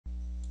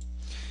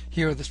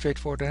Here are the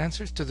straightforward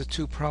answers to the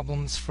two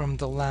problems from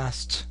the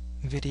last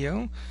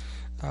video.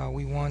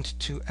 We want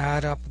to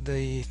add up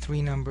the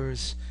three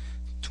numbers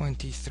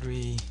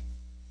 23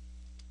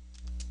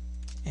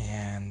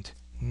 and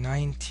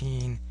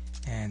 19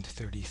 and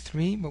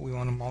 33, but we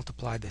want to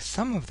multiply the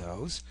sum of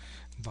those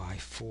by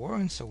 4,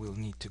 and so we'll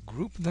need to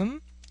group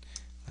them.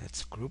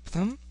 Let's group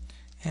them,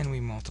 and we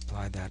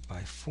multiply that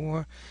by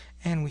 4,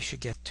 and we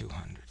should get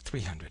 300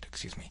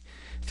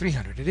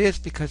 it is,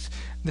 because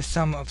the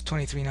sum of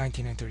 23,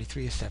 19, and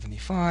 33 is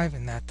 75,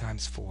 and that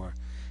times 4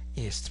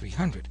 is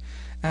 300.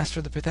 As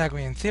for the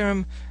Pythagorean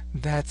theorem,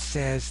 that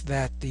says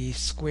that the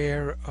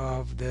square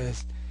of the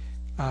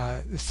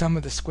sum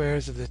of the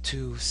squares of the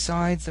two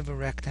sides of a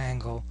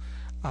rectangle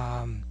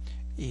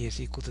is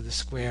equal to the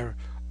square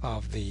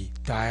of the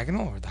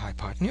diagonal, or the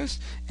hypotenuse,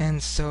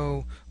 and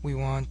so we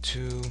want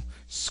to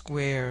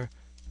square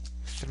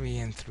 3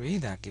 and 3.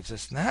 That gives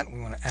us that. We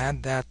want to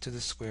add that to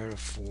the square of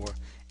 4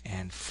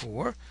 and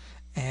 4,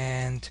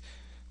 and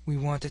we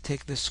want to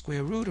take the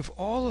square root of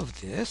all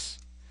of this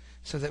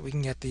so that we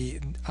can get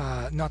the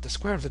not the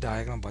square of the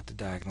diagonal, but the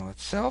diagonal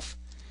itself.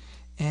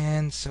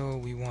 And so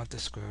we want the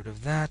square root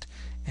of that,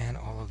 and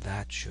all of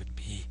that should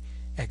be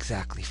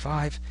exactly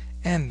 5,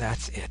 and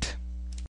that's it.